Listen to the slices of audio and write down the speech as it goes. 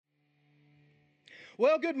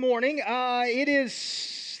Well, good morning.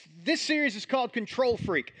 This series is called Control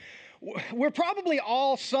Freak. We're probably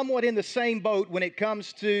all somewhat in the same boat when it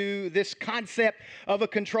comes to this concept of a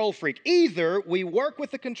control freak. Either we work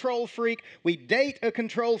with a control freak, we date a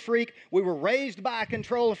control freak, we were raised by a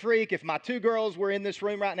control freak. If my two girls were in this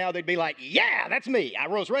room right now, they'd be like, yeah, that's me.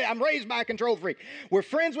 I'm raised by a control freak. We're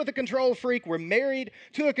friends with a control freak, we're married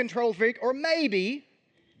to a control freak, or maybe,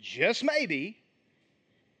 just maybe,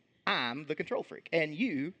 I'm the control freak, and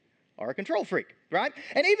you are a control freak, right?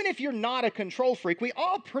 And even if you're not a control freak, we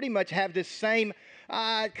all pretty much have this same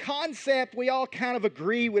concept. We all kind of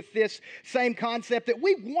agree with this same concept that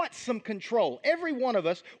we want some control. Every one of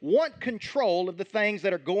us want control of the things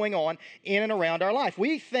that are going on in and around our life.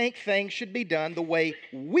 We think things should be done the way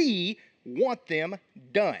we want them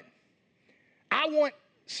done. I want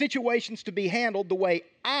situations to be handled the way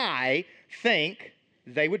I think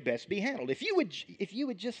they would best be handled. If you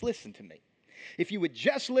would just listen to me. If you would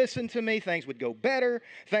just listen to me, things would go better,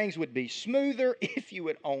 things would be smoother if you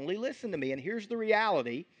would only listen to me. And here's the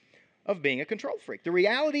reality of being a control freak. The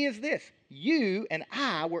reality is this: you and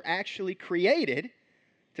I were actually created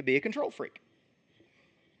to be a control freak.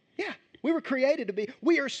 Yeah, we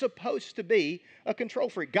are supposed to be a control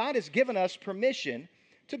freak. God has given us permission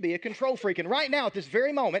to be a control freak. And right now, at this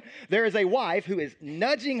very moment, there is a wife who is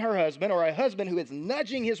nudging her husband, or a husband who is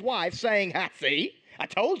nudging his wife, saying, see, I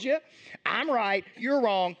told you, I'm right, you're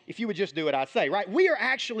wrong, if you would just do what I say, right? We are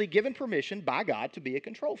actually given permission by God to be a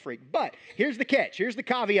control freak. But here's the catch, here's the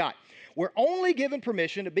caveat. We're only given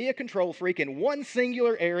permission to be a control freak in one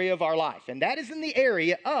singular area of our life, and that is in the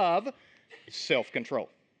area of self-control,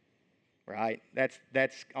 right?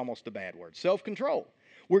 That's almost a bad word, self-control.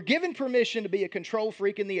 We're given permission to be a control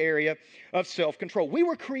freak in the area of self-control. We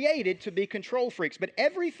were created to be control freaks, but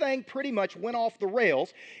everything pretty much went off the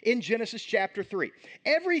rails in Genesis chapter 3.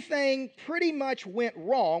 Everything pretty much went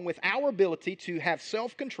wrong with our ability to have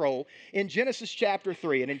self-control in Genesis chapter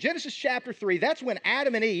 3. And in Genesis chapter 3, that's when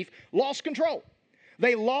Adam and Eve lost control.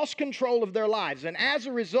 They lost control of their lives, and as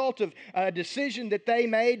a result of a decision that they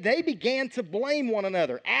made, they began to blame one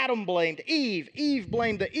another. Adam blamed Eve. Eve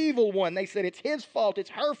blamed the evil one. They said, it's his fault, it's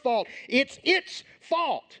her fault, it's its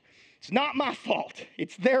fault. It's not my fault,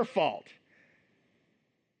 it's their fault.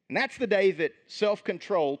 And that's the day that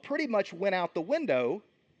self-control pretty much went out the window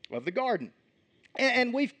of the garden.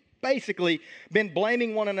 And we've basically been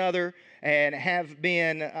blaming one another and have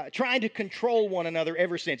been trying to control one another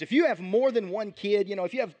ever since. If you have more than one kid,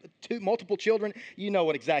 if you have multiple children, you know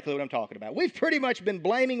exactly what I'm talking about. We've pretty much been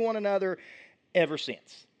blaming one another ever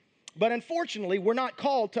since. But unfortunately, we're not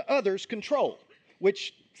called to others' control,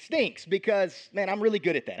 which stinks because, man, I'm really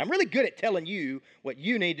good at that. I'm really good at telling you what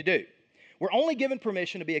you need to do. We're only given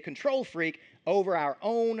permission to be a control freak over our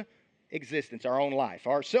own existence, our own life.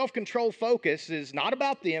 Our self-control focus is not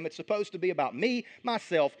about them. It's supposed to be about me,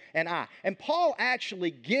 myself, and I. And Paul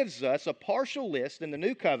actually gives us a partial list in the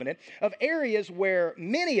New Covenant of areas where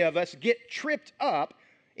many of us get tripped up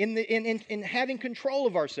in having control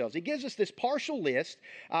of ourselves. He gives us this partial list,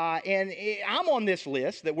 and I'm on this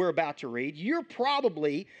list that we're about to read. You're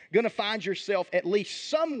probably going to find yourself at least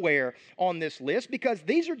somewhere on this list because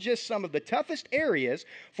these are just some of the toughest areas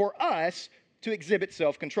for us to exhibit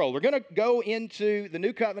self-control. We're going to go into the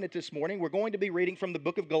New Covenant this morning. We're going to be reading from the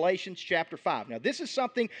book of Galatians chapter 5. Now, this is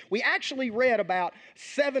something we actually read about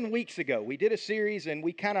 7 weeks ago. We did a series and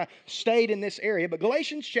we kind of stayed in this area. But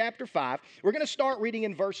Galatians chapter 5, we're going to start reading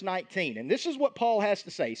in verse 19. And this is what Paul has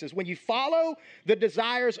to say. He says, when you follow the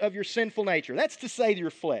desires of your sinful nature, that's to say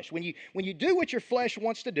your flesh. When you do what your flesh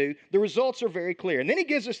wants to do, the results are very clear. And then he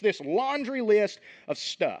gives us this laundry list of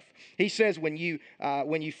stuff. He says when you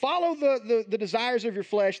follow the desires of your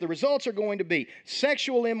flesh, the results are going to be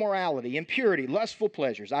sexual immorality, impurity, lustful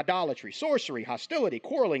pleasures, idolatry, sorcery, hostility,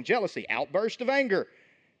 quarreling, jealousy, outburst of anger.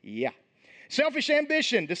 Yeah. Selfish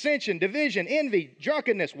ambition, dissension, division, envy,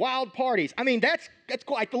 drunkenness, wild parties. I mean, that's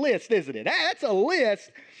quite the list, isn't it? That's a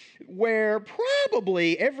list where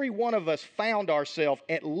probably every one of us found ourselves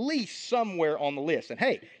at least somewhere on the list. And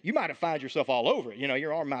hey, you might have found yourself all over it.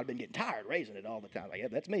 Your arm might have been getting tired raising it all the time. Like, yeah,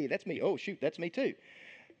 that's me. Oh, shoot, that's me too.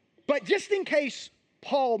 But just in case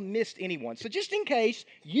Paul missed anyone, so just in case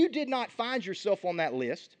you did not find yourself on that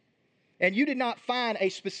list, and you did not find a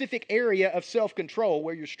specific area of self-control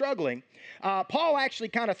where you're struggling, Paul actually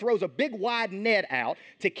kind of throws a big wide net out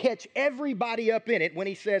to catch everybody up in it when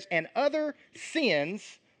he says, and other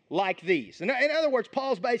sins like these. In other words,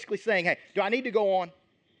 Paul's basically saying, hey, do I need to go on?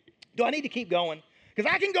 Do I need to keep going? Because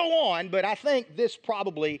I can go on, but I think this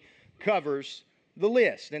probably covers the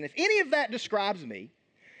list. And if any of that describes me,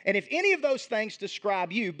 and if any of those things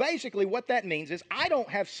describe you, basically what that means is I don't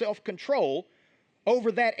have self-control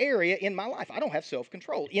over that area in my life. I don't have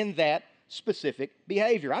self-control in that specific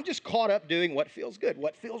behavior. I'm just caught up doing what feels good,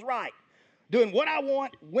 what feels right. Doing what I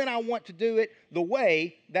want, when I want to do it, the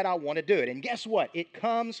way that I want to do it. And guess what? It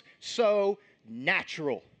comes so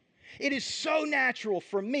natural. It is so natural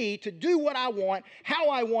for me to do what I want, how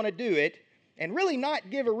I want to do it, and really not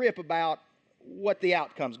give a rip about what the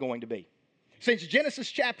outcome's going to be. Since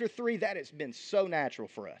Genesis chapter 3, that has been so natural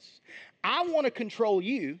for us. I want to control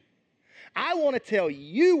you. I want to tell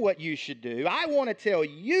you what you should do. I want to tell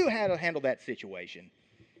you how to handle that situation.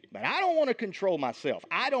 But I don't want to control myself.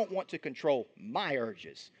 I don't want to control my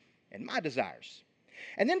urges and my desires.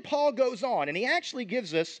 And then Paul goes on, and he actually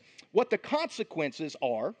gives us what the consequences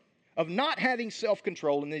are of not having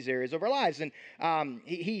self-control in these areas of our lives. And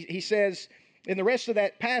he says, in the rest of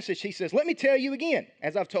that passage, he says, let me tell you again,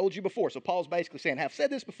 as I've told you before. So Paul's basically saying, I've said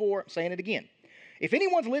this before, I'm saying it again. If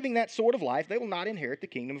anyone's living that sort of life, they will not inherit the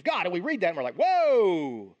kingdom of God. And we read that and we're like,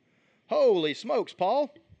 whoa, holy smokes,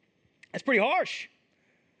 Paul. That's pretty harsh.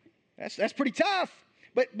 That's pretty tough.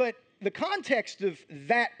 But the context of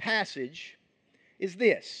that passage is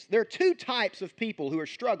this. There are two types of people who are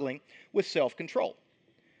struggling with self-control.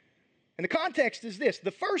 And the context is this.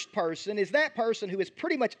 The first person is that person who is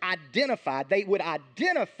pretty much identified. They would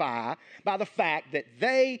identify by the fact that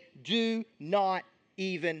they do not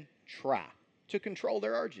even try to control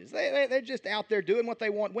their urges. They're just out there doing what they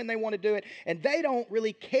want, when they want to do it, and they don't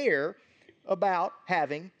really care about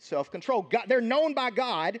having self-control. They're known by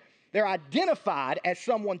God. They're identified as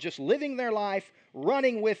someone just living their life,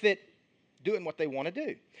 running with it, doing what they want to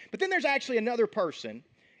do. But then there's actually another person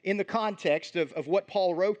in the context of what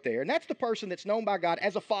Paul wrote there, and that's the person that's known by God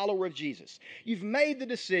as a follower of Jesus. You've made the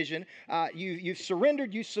decision, you've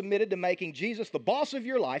surrendered, you submitted to making Jesus the boss of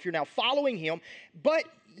your life. You're now following him, but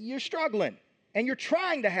you're struggling, and you're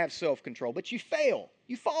trying to have self-control, but you fail.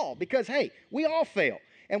 You fall, because, hey, we all fail.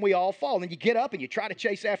 And we all fall. And you get up and you try to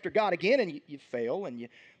chase after God again, and you fail and you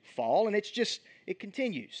fall, and it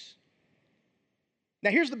continues.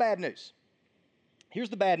 Now, here's the bad news. Here's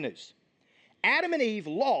the bad news. Adam and Eve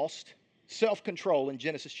lost self-control in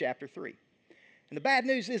Genesis chapter 3. And the bad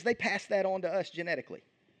news is they passed that on to us genetically.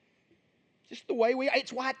 Just the way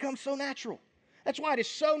it's why it comes so natural. That's why it is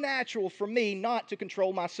so natural for me not to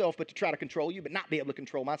control myself, but to try to control you, but not be able to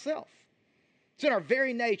control myself. It's in our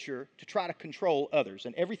very nature to try to control others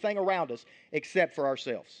and everything around us except for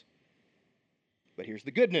ourselves. But here's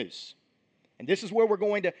the good news. And this is where we're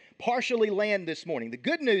going to partially land this morning. The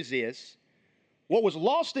good news is what was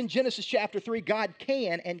lost in Genesis chapter 3, God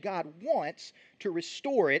can and God wants to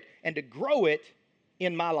restore it and to grow it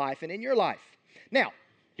in my life and in your life. Now,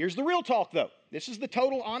 here's the real talk though. This is the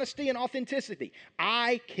total honesty and authenticity.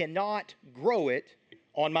 I cannot grow it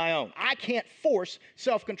on my own. I can't force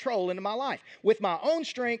self-control into my life. With my own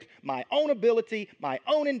strength, my own ability, my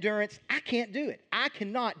own endurance, I can't do it. I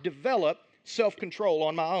cannot develop self-control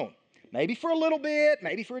on my own. Maybe for a little bit,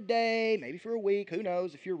 maybe for a day, maybe for a week, who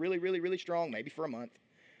knows, if you're really, really, really strong, maybe for a month.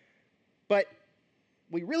 But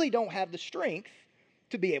we really don't have the strength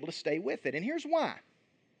to be able to stay with it. And here's why.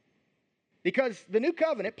 Because the new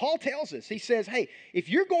covenant, Paul tells us, he says, hey, if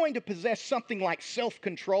you're going to possess something like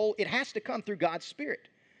self-control, it has to come through God's Spirit.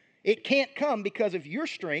 It can't come because of your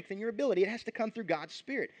strength and your ability. It has to come through God's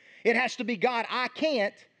Spirit. It has to be, God, I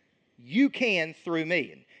can't, you can through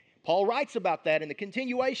me. And Paul writes about that in the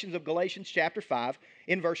continuations of Galatians chapter 5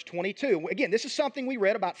 in verse 22. Again, this is something we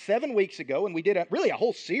read about 7 weeks ago, and we did really a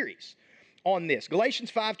whole series on this.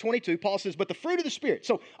 Galatians 5:22, Paul says, but the fruit of the Spirit.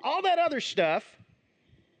 So all that other stuff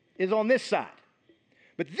is on this side.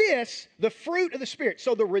 But this, the fruit of the Spirit.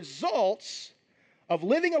 So the results of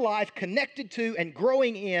living a life connected to and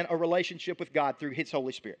growing in a relationship with God through His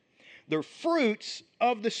Holy Spirit. The fruits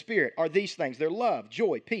of the Spirit are these things. They're love,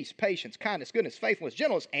 joy, peace, patience, kindness, goodness, faithfulness,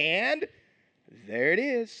 gentleness, and there it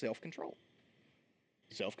is, self-control.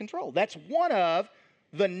 Self-control. That's one of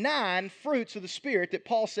the 9 fruits of the Spirit that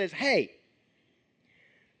Paul says, hey,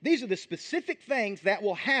 these are the specific things that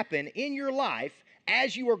will happen in your life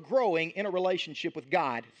as you are growing in a relationship with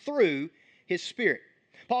God through His Spirit.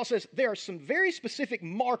 Paul says there are some very specific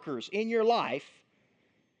markers in your life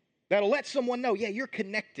that'll let someone know, yeah, you're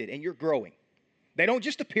connected and you're growing. They don't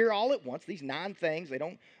just appear all at once. These 9 things, they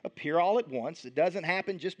don't appear all at once. It doesn't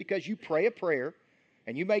happen just because you pray a prayer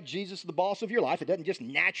and you make Jesus the boss of your life. It doesn't just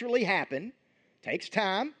naturally happen. It takes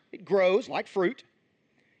time. It grows like fruit,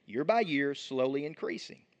 year by year, slowly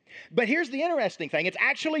increasing. But here's the interesting thing. It's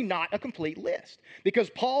actually not a complete list because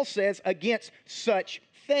Paul says against such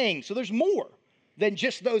things. So there's more than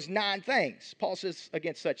just those 9 things. Paul says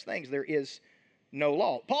against such things there is no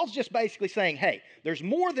law. Paul's just basically saying, hey, there's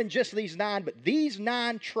more than just these 9, but these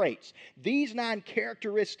 9 traits, these 9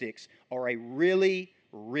 characteristics are a really,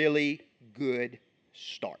 really good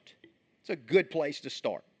start. It's a good place to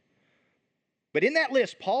start. But in that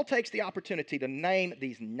list, Paul takes the opportunity to name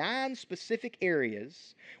these 9 specific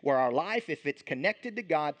areas where our life, if it's connected to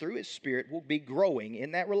God through His Spirit, will be growing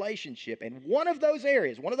in that relationship. And one of those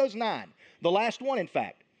areas, one of those 9, the last one in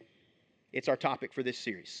fact, it's our topic for this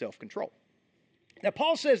series, self-control. Now,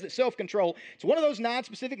 Paul says that self-control is one of those 9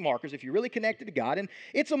 specific markers if you're really connected to God, and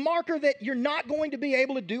it's a marker that you're not going to be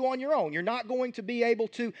able to do on your own. You're not going to be able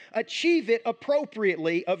to achieve it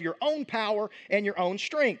appropriately of your own power and your own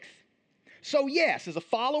strength. So yes, as a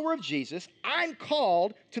follower of Jesus, I'm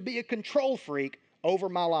called to be a control freak over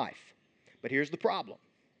my life. But here's the problem.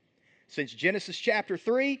 Since Genesis chapter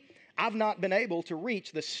 3, I've not been able to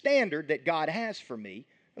reach the standard that God has for me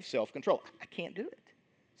of self-control. I can't do it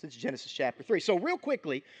since Genesis chapter 3. So real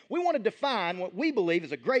quickly, we want to define what we believe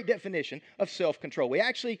is a great definition of self-control.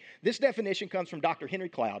 This definition comes from Dr. Henry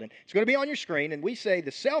Cloud, and it's going to be on your screen, and he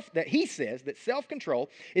says that self-control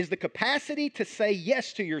is the capacity to say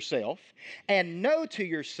yes to yourself and no to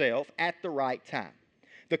yourself at the right time.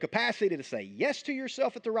 The capacity to say yes to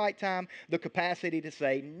yourself at the right time, the capacity to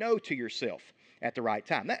say no to yourself at the right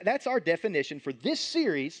time. That's our definition for this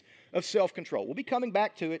series of self-control. We'll be coming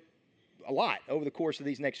back to it a lot over the course of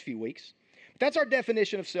these next few weeks. But that's our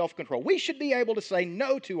definition of self-control. We should be able to say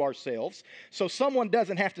no to ourselves so someone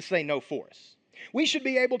doesn't have to say no for us. We should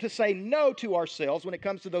be able to say no to ourselves when it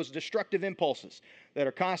comes to those destructive impulses that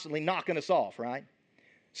are constantly knocking us off, right?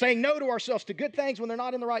 Saying no to ourselves to good things when they're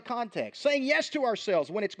not in the right context. Saying yes to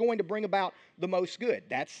ourselves when it's going to bring about the most good.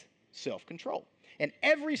 That's self-control. And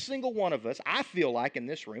every single one of us, I feel like in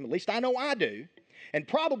this room, at least I know I do, and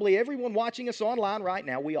probably everyone watching us online right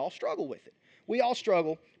now, we all struggle with it. We all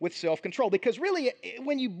struggle with self-control because really,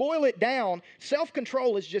 when you boil it down,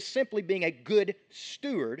 self-control is just simply being a good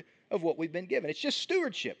steward of what we've been given. It's just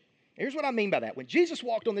stewardship. Here's what I mean by that. When Jesus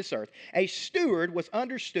walked on this earth, a steward was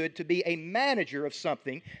understood to be a manager of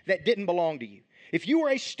something that didn't belong to you. If you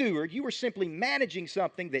were a steward, you were simply managing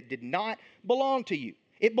something that did not belong to you.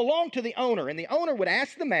 It belonged to the owner, and the owner would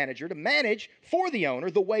ask the manager to manage for the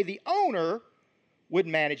owner the way the owner would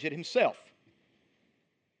manage it himself.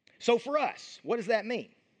 So for us, what does that mean?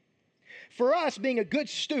 For us, being a good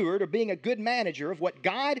steward or being a good manager of what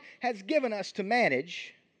God has given us to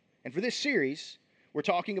manage, and for this series, we're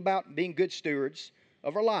talking about being good stewards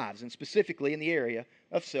of our lives, and specifically in the area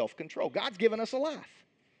of self-control. God's given us a life,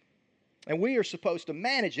 and we are supposed to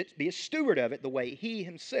manage it, be a steward of it the way He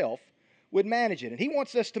Himself would manage it. And He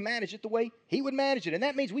wants us to manage it the way He would manage it. And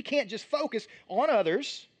that means we can't just focus on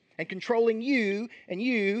others and controlling you and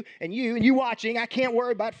you and you and you watching. I can't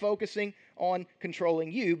worry about focusing on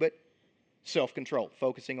controlling you, but self-control,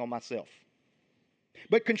 focusing on myself.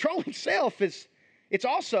 But controlling self it's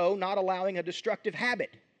also not allowing a destructive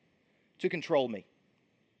habit to control me.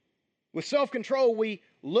 With self-control, we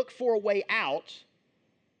look for a way out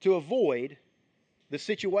to avoid the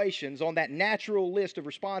situations on that natural list of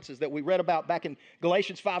responses that we read about back in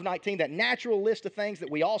Galatians 5:19, that natural list of things that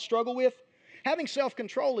we all struggle with. Having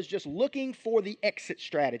self-control is just looking for the exit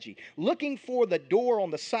strategy, looking for the door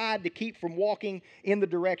on the side to keep from walking in the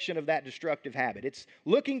direction of that destructive habit. It's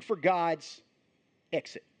looking for God's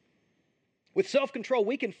exit. With self-control,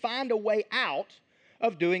 we can find a way out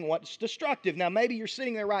of doing what's destructive. Now, maybe you're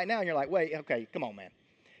sitting there right now and you're like, wait, okay, come on, man.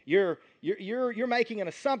 You're making an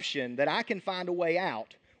assumption that I can find a way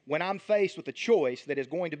out when I'm faced with a choice that is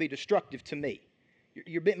going to be destructive to me.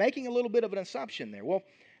 You're making a little bit of an assumption there. Well,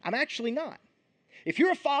 I'm actually not. If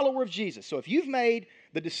you're a follower of Jesus, so if you've made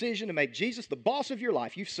the decision to make Jesus the boss of your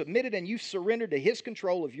life, you've submitted and you've surrendered to His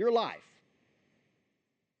control of your life,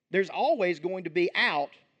 there's always going to be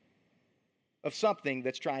out of something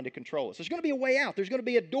that's trying to control us. There's going to be a way out. There's going to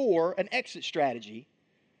be a door, an exit strategy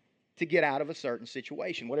to get out of a certain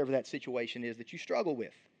situation, whatever that situation is that you struggle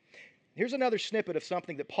with. Here's another snippet of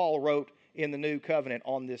something that Paul wrote in the New Covenant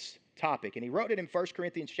on this topic, and he wrote it in 1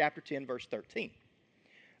 Corinthians chapter 10, verse 13.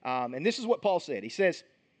 And this is what Paul said. He says,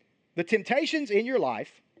 the temptations in your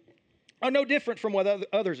life are no different from what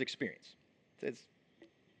others experience. He says,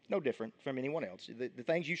 no different from anyone else. The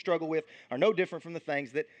things you struggle with are no different from the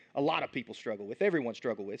things that a lot of people struggle with, everyone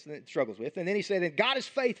struggles with. And then he said that God is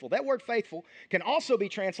faithful. That word faithful can also be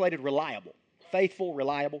translated reliable. Faithful,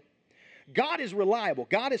 reliable. God is reliable.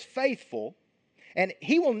 God is faithful. And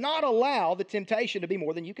He will not allow the temptation to be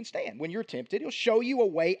more than you can stand. When you're tempted, He'll show you a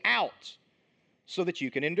way out so that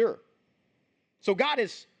you can endure. So God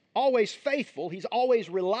is always faithful. He's always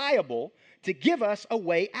reliable to give us a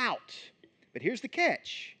way out. But here's the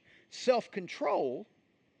catch. Self-control,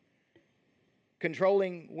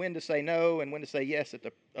 controlling when to say no and when to say yes at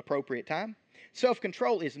the appropriate time.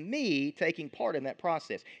 Self-control is me taking part in that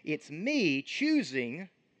process. It's me choosing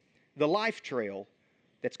the life trail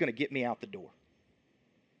that's going to get me out the door.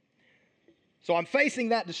 So I'm facing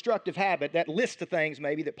that destructive habit, that list of things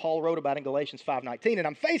maybe that Paul wrote about in Galatians 5:19, and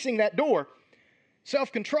I'm facing that door.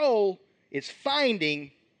 Self-control is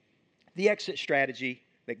finding the exit strategy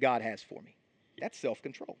that God has for me. That's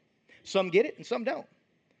self-control. Some get it and some don't.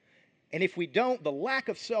 And if we don't, the lack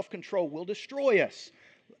of self-control will destroy us.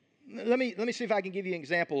 Let me see if I can give you an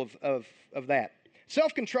example of that.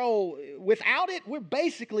 Self-control, without it, we're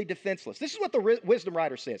basically defenseless. This is what the wisdom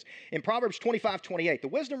writer says. In Proverbs 25:28, the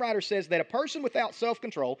wisdom writer says that a person without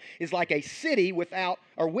self-control is like a city with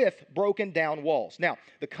broken down walls. Now,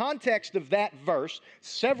 the context of that verse,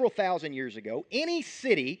 several thousand years ago, any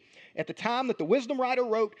city at the time that the wisdom writer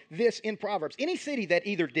wrote this in Proverbs, any city that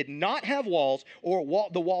either did not have walls or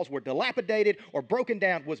the walls were dilapidated or broken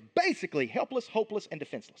down was basically helpless, hopeless, and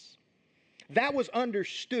defenseless. That was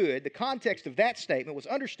understood, the context of that statement was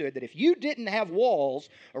understood that if you didn't have walls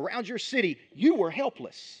around your city, you were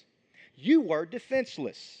helpless. You were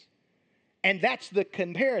defenseless. And that's the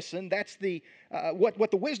comparison, that's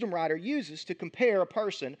what the wisdom writer uses to compare a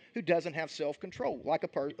person who doesn't have self-control,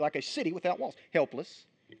 like a city without walls. Helpless,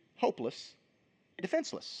 hopeless,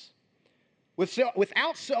 defenseless.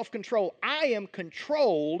 Without self-control, I am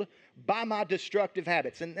controlled by my destructive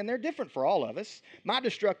habits. And they're different for all of us. My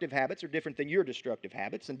destructive habits are different than your destructive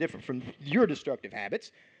habits and different from your destructive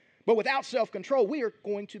habits. But without self-control, we are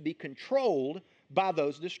going to be controlled by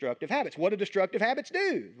those destructive habits. What do destructive habits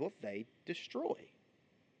do? Well, they destroy.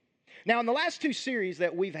 Now, in the last two series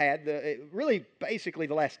that we've had, really basically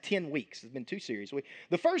the last 10 weeks, there's been two series.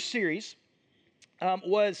 The first series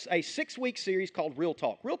was a 6-week series called Real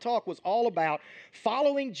Talk. Real Talk was all about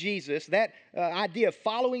following Jesus, that idea of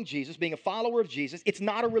following Jesus, being a follower of Jesus. It's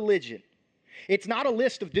not a religion. It's not a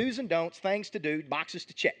list of do's and don'ts, things to do, boxes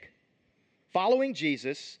to check. Following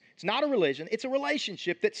Jesus, it's not a religion. It's a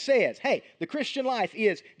relationship that says, hey, the Christian life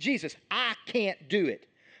is, Jesus, I can't do it,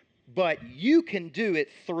 but you can do it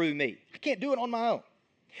through me. I can't do it on my own.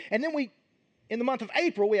 And then in the month of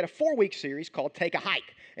April, we had a 4-week series called Take a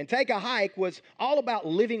Hike. And Take a Hike was all about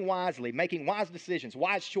living wisely, making wise decisions,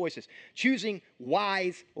 wise choices, choosing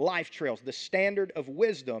wise life trails, the standard of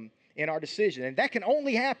wisdom in our decision. And that can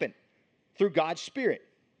only happen through God's Spirit.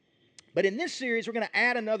 But in this series, we're going to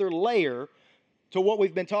add another layer to what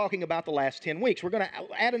we've been talking about the last 10 weeks. We're going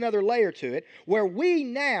to add another layer to it where we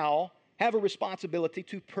now have a responsibility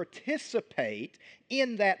to participate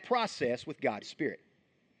in that process with God's Spirit.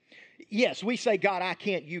 Yes, we say, God, I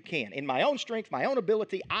can't, you can. In my own strength, my own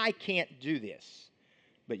ability, I can't do this.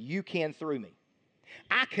 But you can through me.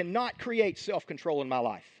 I cannot create self-control in my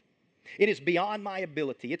life. It is beyond my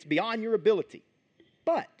ability. It's beyond your ability.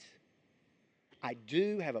 But I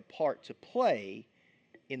do have a part to play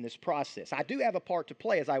in this process. I do have a part to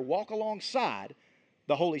play as I walk alongside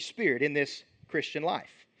the Holy Spirit in this Christian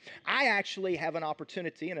life. I actually have an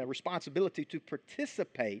opportunity and a responsibility to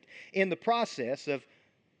participate in the process of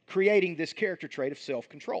creating this character trait of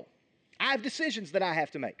self-control. I have decisions that I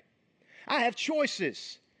have to make. I have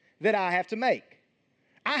choices that I have to make.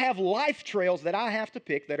 I have life trails that I have to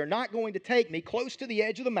pick that are not going to take me close to the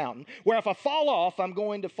edge of the mountain, where if I fall off, I'm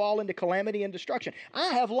going to fall into calamity and destruction. I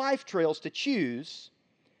have life trails to choose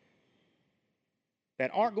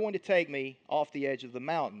that aren't going to take me off the edge of the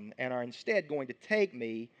mountain and are instead going to take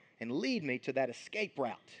me and lead me to that escape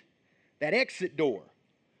route, that exit door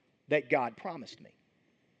that God promised me.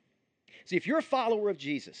 See, if you're a follower of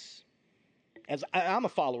Jesus, as I'm a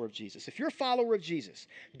follower of Jesus, if you're a follower of Jesus,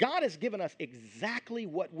 God has given us exactly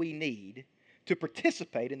what we need to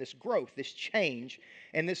participate in this growth, this change,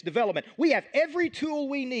 and this development. We have every tool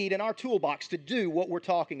we need in our toolbox to do what we're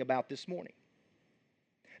talking about this morning.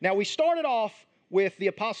 Now, we started off with the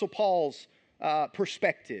Apostle Paul's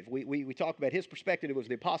perspective. We talked about his perspective. It was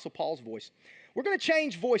the Apostle Paul's voice. We're going to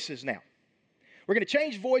change voices now. We're going to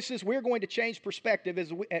change voices. We're going to change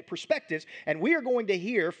perspectives, and we are going to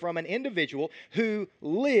hear from an individual who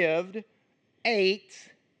lived, ate,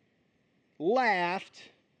 laughed,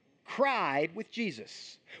 cried with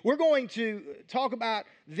Jesus. We're going to talk about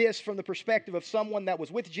this from the perspective of someone that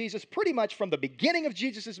was with Jesus pretty much from the beginning of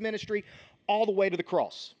Jesus' ministry all the way to the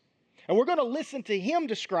cross. And we're going to listen to him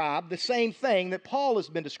describe the same thing that Paul has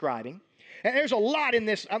been describing. And there's a lot in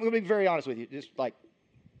this. I'm going to be very honest with you, just like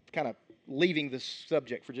kind of leaving this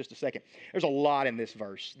subject for just a second. There's a lot in this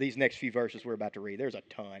verse, these next few verses we're about to read. There's a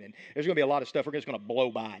ton. And there's going to be a lot of stuff we're just going to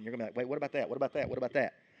blow by. And you're going to be like, wait, what about that? What about that? What about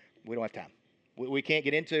that? We don't have time. We can't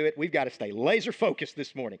get into it. We've got to stay laser focused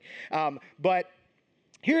this morning. But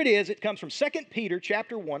here it is. It comes from 2 Peter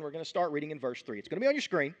chapter 1. We're going to start reading in verse 3. It's going to be on your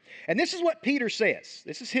screen. And this is what Peter says.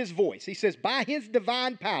 This is his voice. He says, by his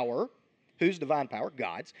divine power, whose divine power?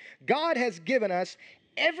 God's. God has given us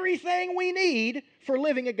everything we need for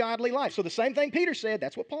living a godly life. So the same thing Peter said,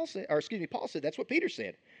 that's what Paul said. Paul said, that's what Peter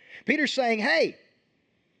said. Peter's saying, hey,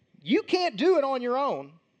 you can't do it on your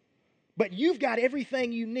own, but you've got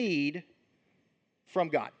everything you need from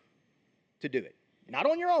God to do it. Not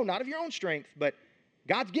on your own, not of your own strength, but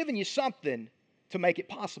God's given you something to make it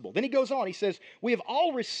possible. Then he goes on, he says, we've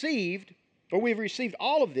received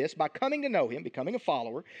all of this by coming to know him, becoming a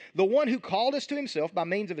follower, the one who called us to himself by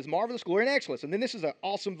means of his marvelous glory and excellence. And then this is an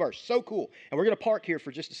awesome verse, so cool. And we're going to park here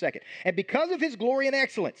for just a second. And because of his glory and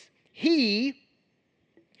excellence, he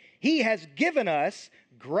has given us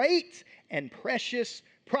great and precious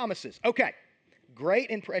promises. Okay, great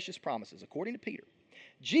and precious promises. According to Peter,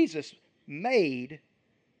 Jesus made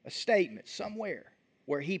a statement somewhere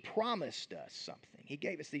where he promised us something. He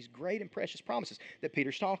gave us these great and precious promises that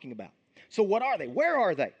Peter's talking about. So what are they? Where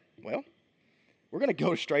are they? Well, we're going to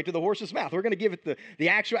go straight to the horse's mouth. We're going to give it the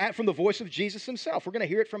actual from the voice of Jesus himself. We're going to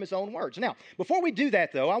hear it from his own words. Now, before we do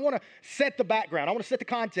that, though, I want to set the background. I want to set the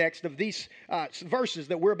context of these verses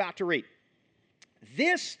that we're about to read.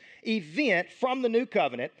 This event from the New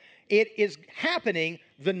Covenant, it is happening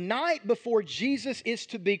the night before Jesus is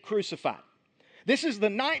to be crucified. This is the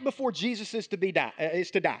night before Jesus is to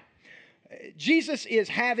die. Jesus is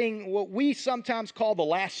having what we sometimes call the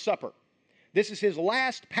Last Supper. This is his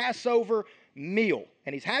last Passover meal.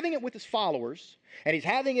 And he's having it with his followers. And he's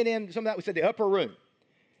having it in, some of that we said, the upper room.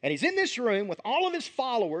 And he's in this room with all of his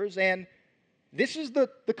followers. And this is the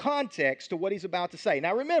context to what he's about to say.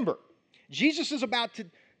 Now remember, Jesus is about to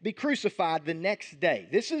be crucified the next day.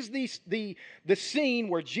 This is the scene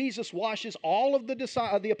where Jesus washes all of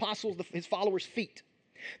the apostles, his followers' feet.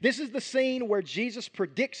 This is the scene where Jesus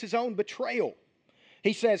predicts his own betrayal.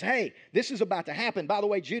 He says, hey, this is about to happen. By the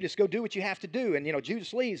way, Judas, go do what you have to do. And,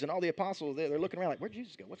 Judas leaves, and all the apostles, they're looking around like, where'd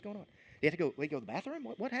Jesus go? What's going on? He had to go to the bathroom?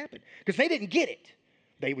 What happened? Because they didn't get it.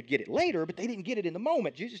 They would get it later, but they didn't get it in the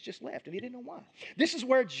moment. Jesus just left, and he didn't know why. This is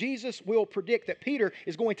where Jesus will predict that Peter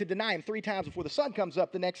is going to deny him 3 times before the sun comes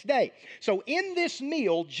up the next day. So in this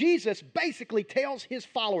meal, Jesus basically tells his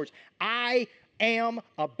followers, I am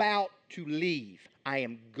about to leave. I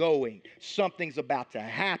am going. Something's about to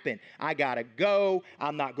happen. I got to go.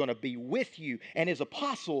 I'm not going to be with you. And his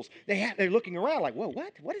apostles, they're looking around like, whoa,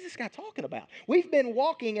 what? What is this guy talking about? We've been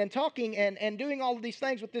walking and talking and doing all of these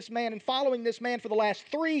things with this man and following this man for the last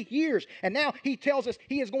 3 years. And now he tells us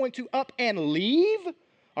he is going to up and leave?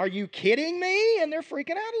 Are you kidding me? And they're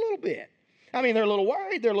freaking out a little bit. I mean, they're a little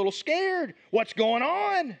worried. They're a little scared. What's going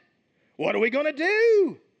on? What are we going to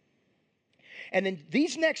do? And then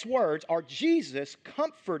these next words are Jesus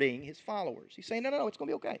comforting his followers. He's saying, no, it's going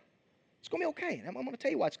to be okay. It's going to be okay. And I'm going to tell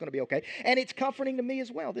you why it's going to be okay. And it's comforting to me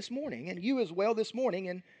as well this morning, and you as well this morning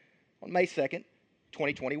on May 2nd,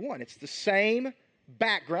 2021. It's the same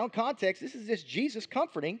background context. This is just Jesus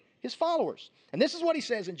comforting his followers. And this is what he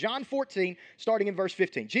says in John 14, starting in verse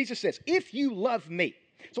 15. Jesus says, if you love me.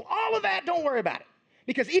 So all of that, don't worry about it.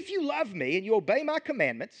 Because if you love me and you obey my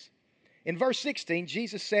commandments, in verse 16,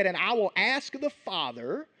 Jesus said, and I will ask the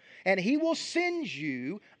Father, and he will send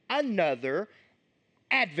you another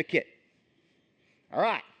advocate. All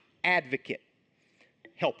right, advocate,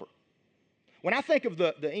 helper. When I think of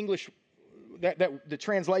the English, the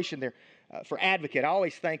translation there for advocate, I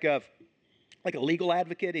always think of like a legal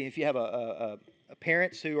advocate. If you have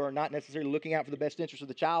parents who are not necessarily looking out for the best interest of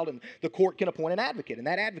the child, and the court can appoint an advocate. And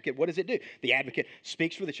that advocate, what does it do? The advocate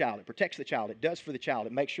speaks for the child. It protects the child. It does for the child.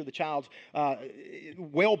 It makes sure the child's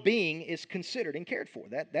well-being is considered and cared for.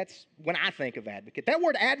 That's when I think of advocate. That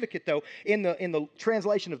word advocate, though, in the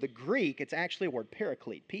translation of the Greek, it's actually a word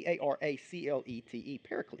paraclete. P-A-R-A-C-L-E-T-E,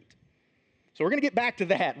 paraclete. So we're going to get back to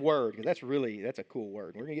that word, because that's a cool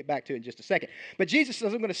word. We're going to get back to it in just a second. But Jesus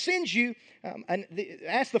says, I'm going to send you,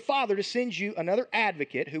 ask the Father to send you another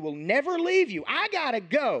advocate who will never leave you. I got to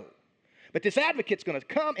go. But this advocate's going to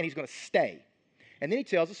come, and he's going to stay. And then he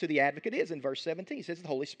tells us who the advocate is in verse 17. He says the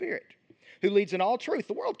Holy Spirit, who leads in all truth.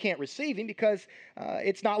 The world can't receive him because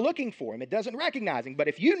it's not looking for him. It doesn't recognize him. But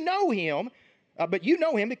if you know him,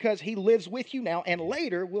 because he lives with you now and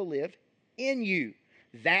later will live in you.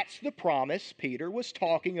 That's the promise Peter was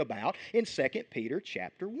talking about in 2 Peter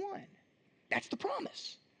chapter 1. That's the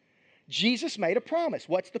promise. Jesus made a promise.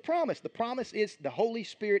 What's the promise? The promise is the Holy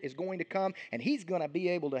Spirit is going to come, and he's going to be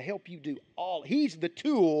able to help you do all. He's the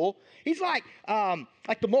tool. He's like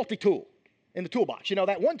the multi-tool in the toolbox. You know,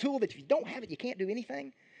 that one tool that if you don't have it, you can't do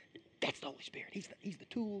anything. That's the Holy Spirit. He's the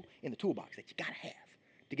tool in the toolbox that you got to have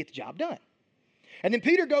to get the job done. And then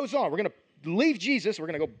Peter goes on. We're going to leave Jesus. We're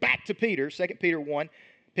going to go back to Peter, 2 Peter 1,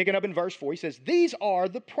 picking up in verse 4. He says, these are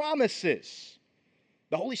the promises.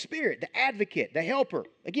 The Holy Spirit, the advocate, the helper.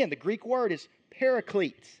 Again, the Greek word is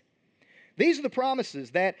paraclete. These are the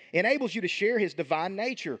promises that enables you to share his divine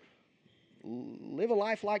nature. Live a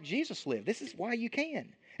life like Jesus lived. This is why you can.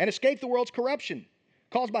 And escape the world's corruption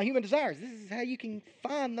caused by human desires. This is how you can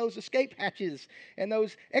find those escape hatches and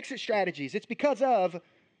those exit strategies. It's because of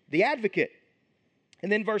the advocate.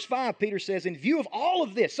 And then verse 5, Peter says, in view of all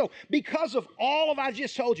of this, so because of all of I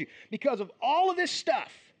just told you, because of all of this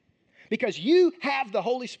stuff, because you have the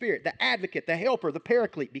Holy Spirit, the advocate, the helper, the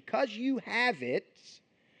paraclete, because you have it,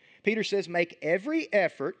 Peter says, make every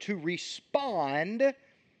effort to respond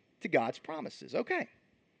to God's promises. Okay.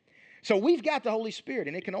 So we've got the Holy Spirit,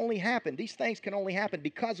 and it can only happen. These things can only happen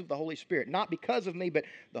because of the Holy Spirit. Not because of me, but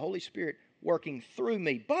the Holy Spirit working through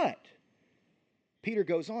me. But Peter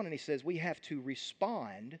goes on and he says we have to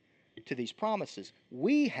respond to these promises.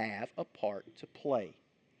 We have a part to play.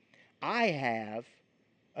 I have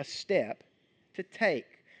a step to take.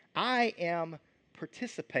 I am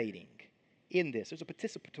participating in this. There's a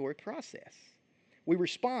participatory process. We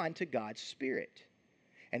respond to God's Spirit.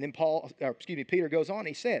 And then Peter goes on and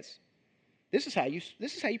he says, this is how you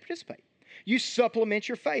participate. You supplement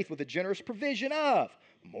your faith with a generous provision of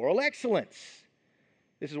moral excellence.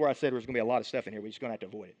 This is where I said there's going to be a lot of stuff in here. We're just going to have to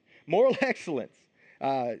avoid it. Moral excellence.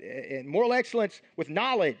 And moral excellence with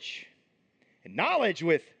knowledge. And knowledge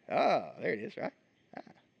with, there it is, right?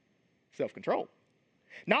 Self-control.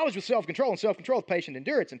 Knowledge with self-control, and self-control with patient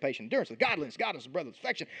endurance, and patient endurance with godliness with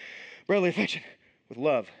brotherly affection with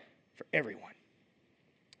love for everyone.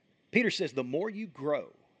 Peter says the more you grow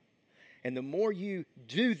and the more you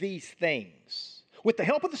do these things, with the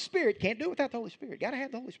help of the Spirit, can't do it without the Holy Spirit. Got to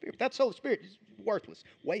have the Holy Spirit. Without the Holy Spirit, it's worthless.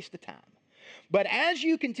 Waste of time. But as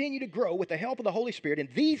you continue to grow with the help of the Holy Spirit in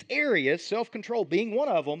these areas, self-control being one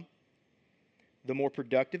of them, the more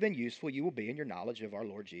productive and useful you will be in your knowledge of our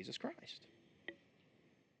Lord Jesus Christ.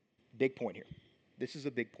 Big point here. This is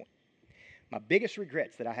a big point. My biggest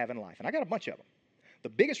regrets that I have in life, and I got a bunch of them. The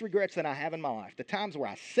biggest regrets that I have in my life, the times where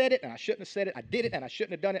I said it and I shouldn't have said it, I did it and I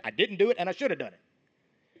shouldn't have done it, I didn't do it and I should have done it.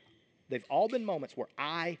 They've all been moments where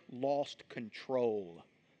I lost control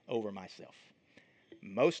over myself.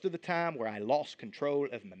 Most of the time where I lost control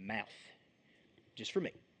of my mouth. Just for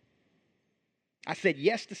me. I said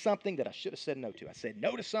yes to something that I should have said no to. I said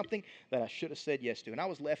no to something that I should have said yes to. And I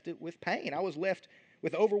was left with pain. I was left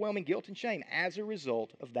with overwhelming guilt and shame as a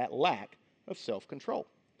result of that lack of self-control.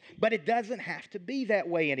 But it doesn't have to be that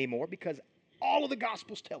way anymore because all of the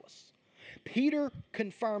Gospels tell us. Peter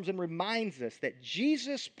confirms and reminds us that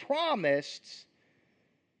Jesus promised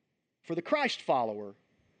for the Christ follower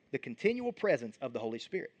the continual presence of the Holy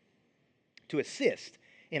Spirit to assist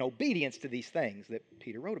in obedience to these things that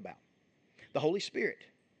Peter wrote about. The Holy Spirit,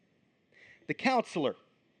 the counselor,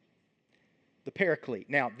 the paraclete.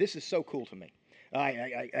 Now, this is so cool to me.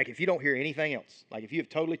 Like if you don't hear anything else, like if you have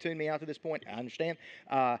totally tuned me out to this point, I understand.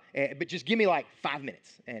 But just give me like 5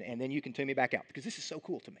 minutes, and then you can tune me back out because this is so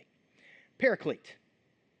cool to me. Paraclete.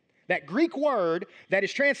 That Greek word that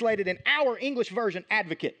is translated in our English version,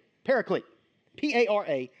 advocate. Paraclete.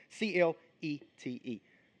 Paraclete.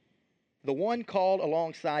 The one called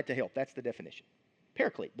alongside to help. That's the definition.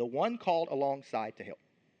 Paraclete. The one called alongside to help.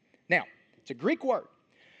 Now, it's a Greek word.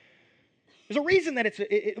 There's a reason that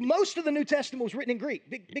most of the New Testament was written in Greek.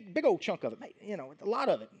 Big old chunk of it. A lot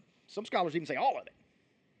of it. Some scholars even say all of it.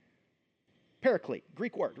 Paraclete,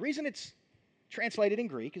 Greek word. The reason it's translated in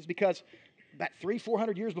Greek is because about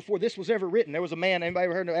 300-400 years before this was ever written, there was a man, anybody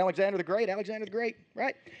ever heard of Alexander the Great? Alexander the Great,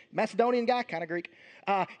 right? Macedonian guy, kind of Greek.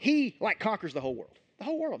 He conquers the whole world. The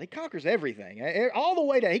whole world. He conquers everything. All the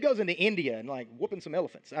way to, he goes into India and whooping some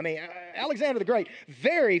elephants. I mean, Alexander the Great,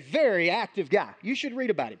 very, very active guy. You should read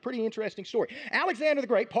about it. Pretty interesting story. Alexander the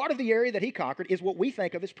Great, part of the area that he conquered is what we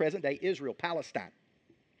think of as present-day Israel, Palestine.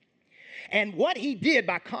 And what he did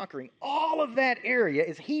by conquering all of that area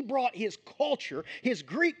is he brought his culture, his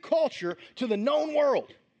Greek culture, to the known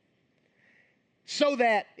world. So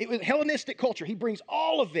that it was Hellenistic culture. He brings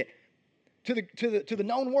all of it to the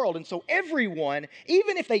known world. And so everyone,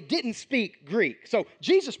 even if they didn't speak Greek, so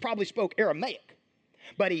Jesus probably spoke Aramaic,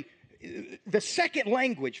 but the second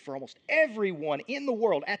language for almost everyone in the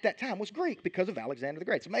world at that time was Greek because of Alexander the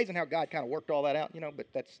Great. It's amazing how God kind of worked all that out, but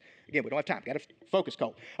that's, again, we don't have time. Got a focus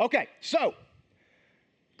call. Okay, so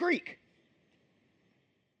Greek.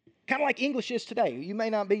 Kind of like English is today. You may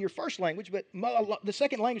not be your first language, but the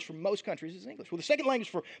second language for most countries is English. Well, the second language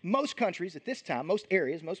for most countries at this time, most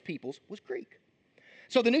areas, most peoples, was Greek.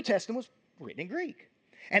 So the New Testament was written in Greek.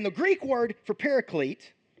 And the Greek word for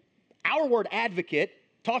paraclete, our word advocate,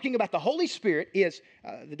 talking about the Holy Spirit, is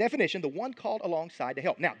the definition, the one called alongside to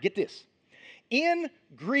help. Now, get this. In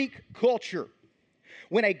Greek culture,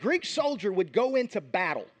 when a Greek soldier would go into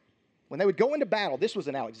battle, when they would go into battle, this was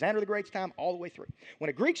in Alexander the Great's time all the way through. When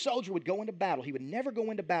a Greek soldier would go into battle, he would never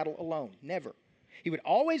go into battle alone, never. He would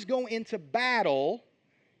always go into battle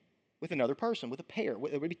with another person, with a pair.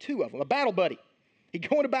 There would be two of them, a battle buddy. He'd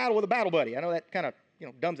go into battle with a battle buddy. I know that kind of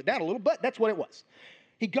dumbs it down a little, but that's what it was.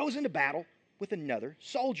 He goes into battle with another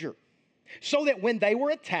soldier so that when they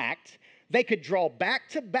were attacked, they could draw back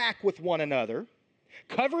to back with one another,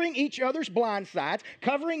 covering each other's blind sides,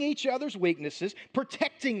 covering each other's weaknesses,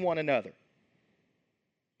 protecting one another.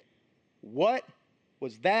 What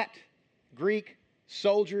was that Greek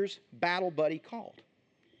soldier's battle buddy called?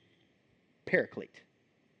 Paraclete.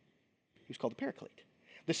 He was called the paraclete.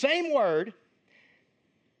 The same word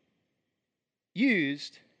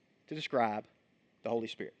used to describe the Holy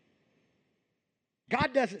Spirit.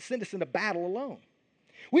 God doesn't send us into battle alone.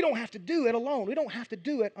 We don't have to do it alone. We don't have to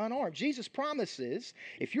do it unarmed. Jesus promises,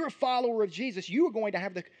 if you're a follower of Jesus, you are going to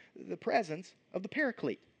have the presence of the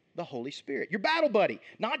Paraclete, the Holy Spirit. Your battle buddy,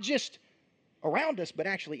 not just around us, but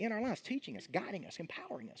actually in our lives, teaching us, guiding us,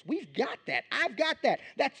 empowering us. We've got that. I've got that.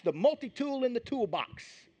 That's the multi-tool in the toolbox.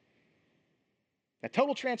 Now,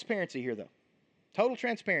 total transparency here, though. Total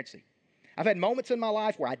transparency. I've had moments in my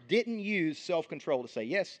life where I didn't use self-control to say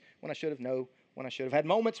yes when I should have, no when I should have. Had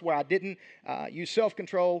moments where I didn't use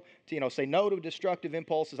self-control to say no to destructive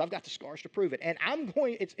impulses. I've got the scars to prove it. And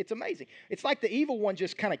it's amazing. It's like the evil one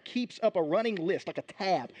just kind of keeps up a running list, like a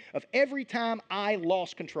tab, of every time I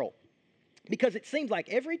lost control. Because it seems like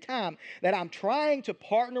every time that I'm trying to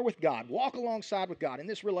partner with God, walk alongside with God in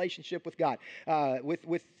this relationship with God,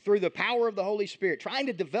 through the power of the Holy Spirit, trying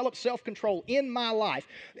to develop self-control in my life,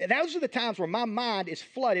 those are the times where my mind is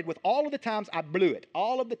flooded with all of the times I blew it,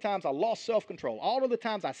 all of the times I lost self-control, all of the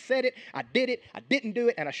times I said it, I did it, I didn't do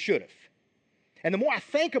it, and I should have. And the more I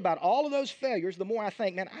think about all of those failures, the more I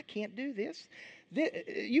think, man, I can't do this.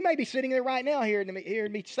 You may be sitting there right now hearing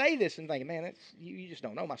me say this and thinking, man, you just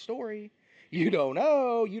don't know my story. You don't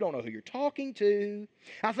know who you're talking to.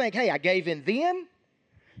 I think, hey, I gave in then.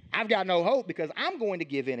 I've got no hope because I'm going to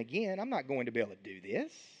give in again. I'm not going to be able to do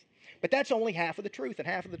this. But that's only half of the truth, and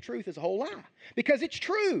half of the truth is a whole lie. Because it's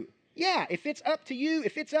true. Yeah, if it's up to you,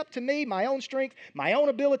 if it's up to me, my own strength, my own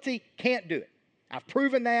ability, can't do it. I've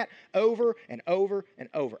proven that over and over and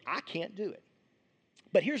over. I can't do it.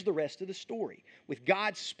 But here's the rest of the story. With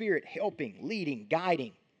God's Spirit helping, leading,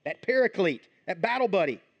 guiding, that paraclete, that battle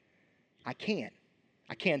buddy, I can.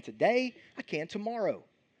 I can today. I can tomorrow.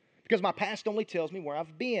 Because my past only tells me where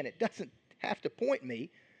I've been. It doesn't have to point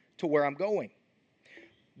me to where I'm going.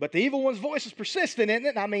 But the evil one's voice is persistent, isn't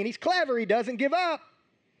it? I mean, he's clever. He doesn't give up.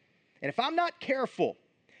 And if I'm not careful,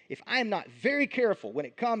 if I am not very careful when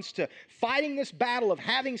it comes to fighting this battle of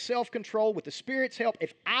having self-control with the Spirit's help,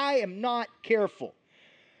 if I am not careful,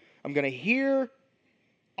 I'm going to hear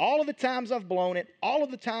all of the times I've blown it, all of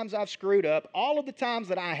the times I've screwed up, all of the times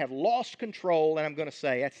that I have lost control, and I'm going to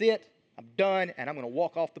say, that's it, I'm done, and I'm going to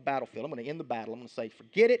walk off the battlefield. I'm going to end the battle. I'm going to say,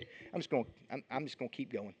 forget it. I'm just going to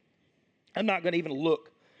keep going. I'm not going to even look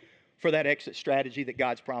for that exit strategy that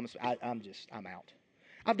God's promised. I'm out.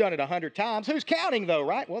 I've done it 100 times. Who's counting, though,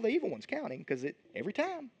 right? Well, the evil one's counting because every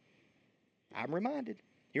time I'm reminded.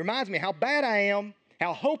 He reminds me how bad I am,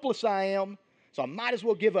 how hopeless I am. So I might as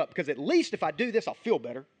well give up because at least if I do this, I'll feel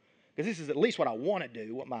better. Because this is at least what I want to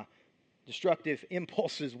do, what my destructive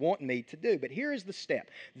impulses want me to do. But here is the step.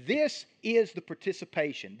 This is the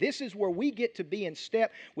participation. This is where we get to be in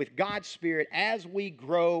step with God's Spirit as we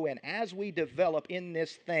grow and as we develop in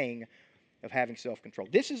this thing of having self-control.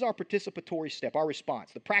 This is our participatory step, our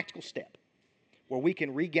response, the practical step where we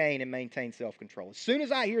can regain and maintain self-control. As soon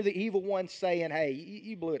as I hear the evil one saying, hey,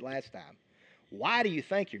 you blew it last time. Why do you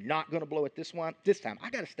think you're not going to blow it this time? I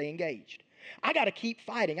got to stay engaged. I got to keep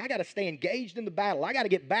fighting. I got to stay engaged in the battle. I got to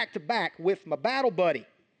get back to back with my battle buddy.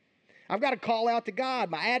 I've got to call out to God,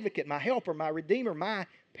 my advocate, my helper, my redeemer, my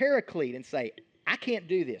paraclete, and say, I can't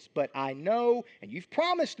do this, but I know, and you've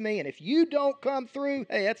promised me, and if you don't come through,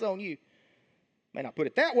 hey, that's on you. May not put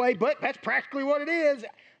it that way, but that's practically what it is.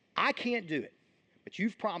 I can't do it, but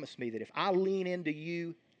you've promised me that if I lean into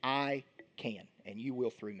you, I can, and you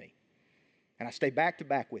will through me. And I stay back to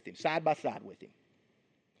back with him, side by side with him.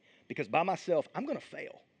 Because by myself, I'm going to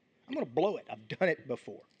fail. I'm going to blow it. I've done it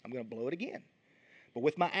before. I'm going to blow it again. But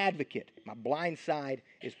with my advocate, my blind side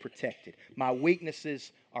is protected. My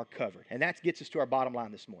weaknesses are covered. And that gets us to our bottom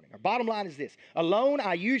line this morning. Our bottom line is this. Alone,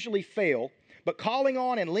 I usually fail, But calling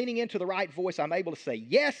on and leaning into the right voice, I'm able to say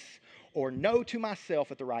yes or no to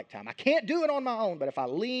myself at the right time. I can't do it on my own, but if I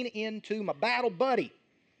lean into my battle buddy,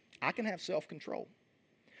 I can have self-control.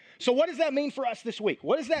 So what does that mean for us this week?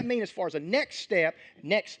 What does that mean as far as a next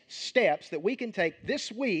steps that we can take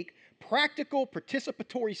this week, practical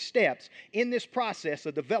participatory steps in this process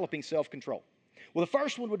of developing self-control? Well, the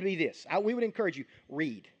first one would be this. We would encourage you,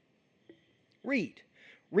 read. Read.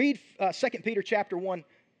 Read 2 Peter chapter 1,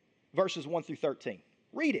 verses 1 through 13.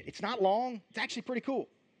 Read it. It's not long. It's actually pretty cool.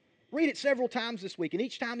 Read it several times this week, and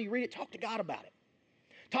each time you read it, talk to God about it.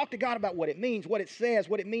 Talk to God about what it means, what it says,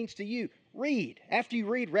 what it means to you. Read. After you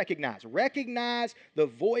read, recognize. Recognize the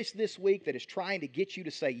voice this week that is trying to get you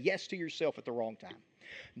to say yes to yourself at the wrong time.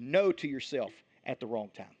 No to yourself at the wrong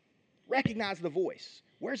time. Recognize the voice.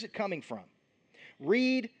 Where's it coming from?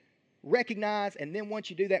 Read, recognize, and then once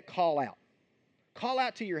you do that, call out. Call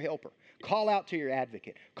out to your helper. Call out to your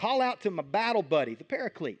advocate. Call out to my battle buddy, the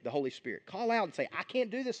Paraclete, the Holy Spirit. Call out and say, I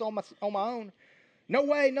can't do this on my own. No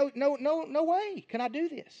way, no way can I do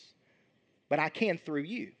this. But I can through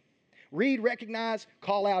you. Read, recognize,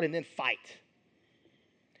 call out, and then fight.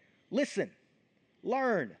 Listen,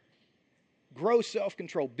 learn, grow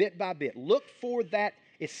self-control bit by bit. Look for that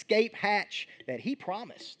escape hatch that He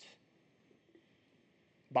promised.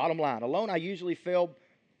 Bottom line, alone I usually fail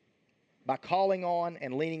by calling on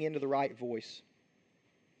and leaning into the right voice.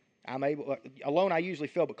 Alone I usually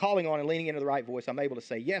fail, but calling on and leaning into the right voice, I'm able to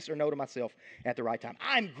say yes or no to myself at the right time.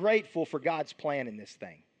 I'm grateful for God's plan in this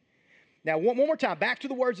thing. Now, one more time, back to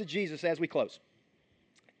the words of Jesus as we close.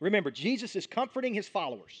 Remember, Jesus is comforting His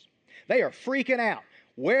followers. They are freaking out.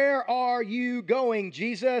 Where are you going,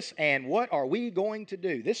 Jesus? And what are we going to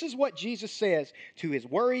do? This is what Jesus says to His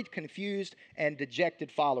worried, confused, and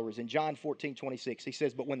dejected followers in John 14:26. He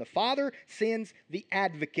says, but when the Father sends the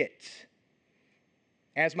advocate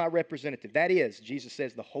as my representative, that is, Jesus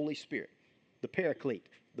says, the Holy Spirit, the Paraclete,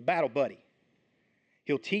 the battle buddy,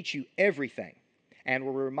 He'll teach you everything and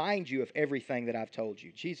will remind you of everything that I've told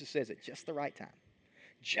you. Jesus says at just the right time,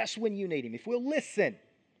 just when you need Him. If we'll listen,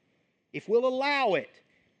 if we'll allow it,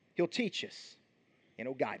 He'll teach us and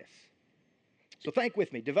He'll guide us. So think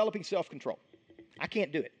with me, developing self-control. I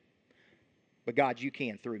can't do it, but God, you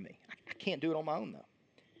can through me. I can't do it on my own, though.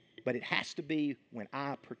 But it has to be when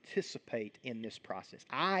I participate in this process.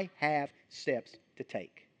 I have steps to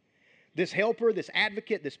take. This helper, this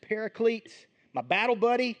advocate, this Paraclete, my battle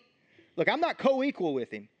buddy, look, I'm not co-equal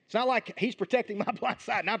with Him. It's not like He's protecting my blind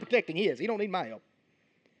side and I'm protecting His. He don't need my help.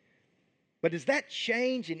 But does that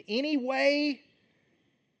change in any way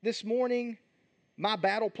this morning my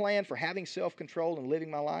battle plan for having self-control and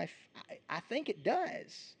living my life? I think it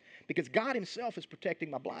does, because God Himself is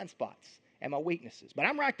protecting my blind spots and my weaknesses. But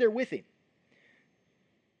I'm right there with Him.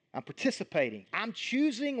 I'm participating. I'm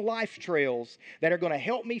choosing life trails that are going to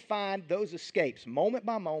help me find those escapes moment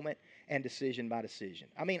by moment and decision by decision.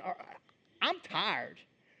 I mean, I'm tired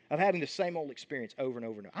of having the same old experience over and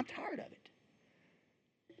over and over. I'm tired of it.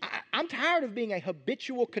 I'm tired of being a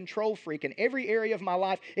habitual control freak in every area of my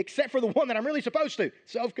life except for the one that I'm really supposed to,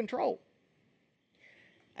 self-control.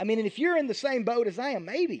 I mean, and if you're in the same boat as I am,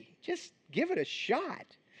 maybe just give it a shot.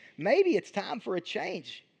 Maybe it's time for a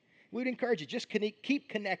change. We would encourage you, just keep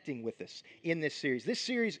connecting with us in this series. This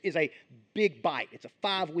series is a big bite. It's a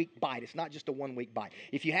 5-week bite. It's not just a 1-week bite.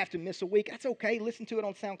 If you have to miss a week, that's okay. Listen to it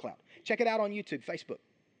on SoundCloud. Check it out on YouTube, Facebook.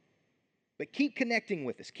 But keep connecting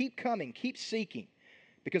with us. Keep coming. Keep seeking.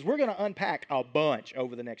 Because we're going to unpack a bunch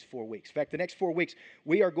over the next 4 weeks. In fact, the next 4 weeks,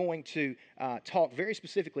 we are going to talk very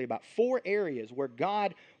specifically about 4 areas where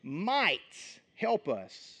God might help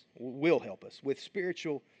us, will help us with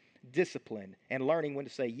spiritual discipline and learning when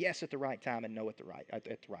to say yes at the right time and no at the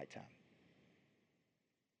right time.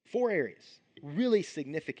 4 areas, really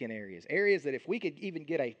significant areas that if we could even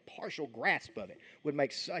get a partial grasp of it would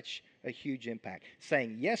make such a huge impact.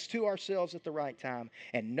 Saying yes to ourselves at the right time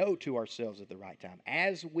and no to ourselves at the right time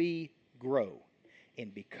as we grow in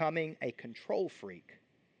becoming a control freak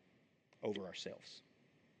over ourselves.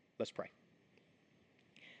 Let's pray.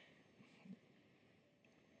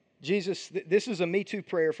 Jesus, this is a Me Too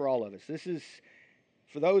prayer for all of us. This is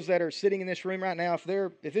for those that are sitting in this room right now.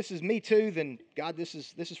 If this is me too, then God, this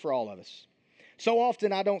is for all of us. So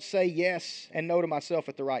often I don't say yes and no to myself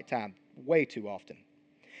at the right time. Way too often.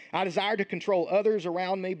 I desire to control others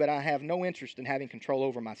around me, but I have no interest in having control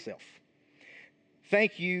over myself.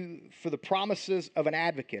 Thank you for the promises of an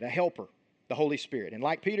advocate, a helper, the Holy Spirit. And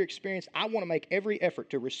like Peter experienced, I want to make every effort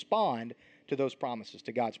to respond to those promises,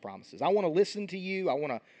 to God's promises. I want to listen to you. I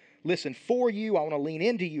want to listen for you. I want to lean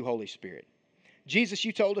into you, Holy Spirit. Jesus,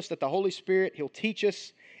 you told us that the Holy Spirit, He'll teach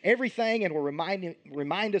us everything and will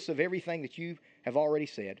remind us of everything that you have already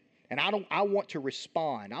said. And I want to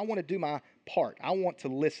respond. I want to do my part. I want to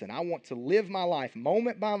listen. I want to live my life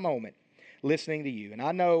moment by moment listening to you. And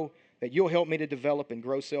I know that you'll help me to develop and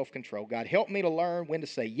grow self-control. God, help me to learn when to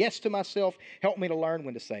say yes to myself. Help me to learn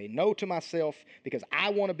when to say no to myself, because I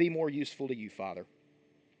want to be more useful to you, Father.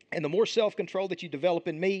 And the more self-control that you develop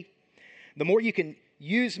in me, the more you can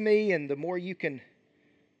use me, and the more you can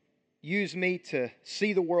use me to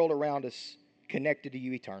see the world around us connected to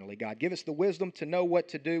you eternally. God, give us the wisdom to know what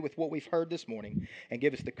to do with what we've heard this morning, and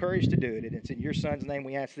give us the courage to do it. And it's in your Son's name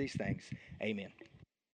we ask these things. Amen.